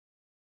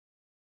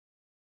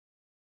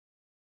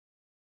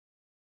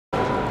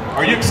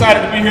Are you excited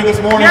to be here this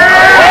morning?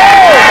 Pastor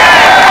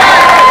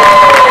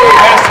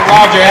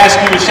Roger asked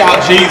you to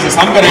shout Jesus.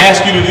 I'm going to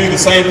ask you to do the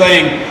same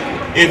thing.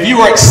 If you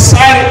are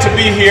excited to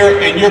be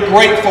here and you're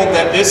grateful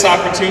that this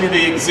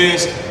opportunity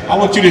exists, I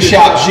want you to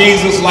shout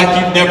Jesus like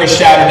you've never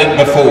shouted it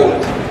before.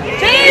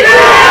 Jesus!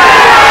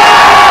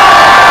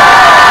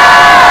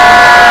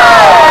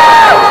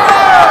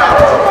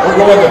 We're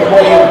going to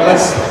pray and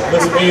bless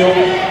this meal.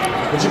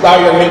 Would you bow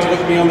your heads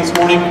with me on this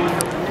morning?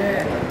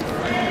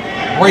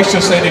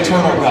 Gracious and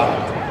eternal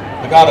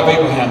God, the God of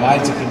Abraham,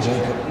 Isaac, and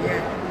Jacob,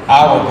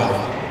 our God,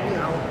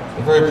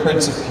 the very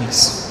Prince of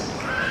Peace.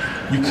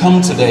 You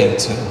come today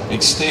to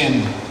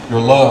extend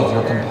your love,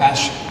 your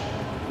compassion,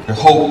 your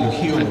hope, your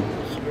healing.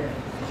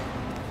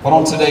 But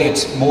on today,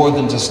 it's more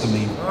than just a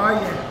meal.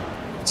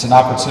 It's an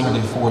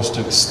opportunity for us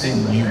to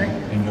extend you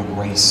and your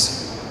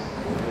grace,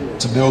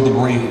 to build the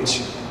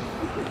bridge.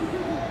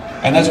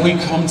 And as we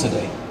come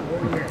today,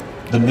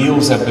 the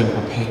meals have been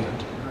prepared.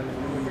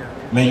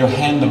 May your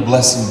hand of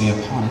blessing be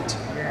upon it,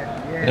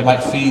 that it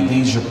might feed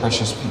these your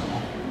precious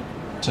people,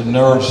 to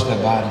nourish their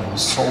body and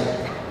soul,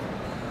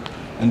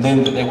 and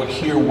then that they would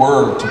hear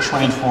word to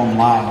transform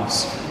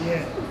lives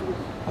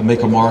and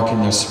make a mark in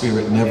their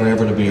spirit, never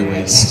ever to be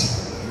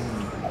erased.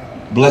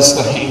 Bless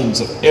the hands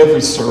of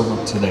every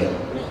servant today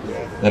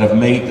that have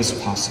made this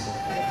possible.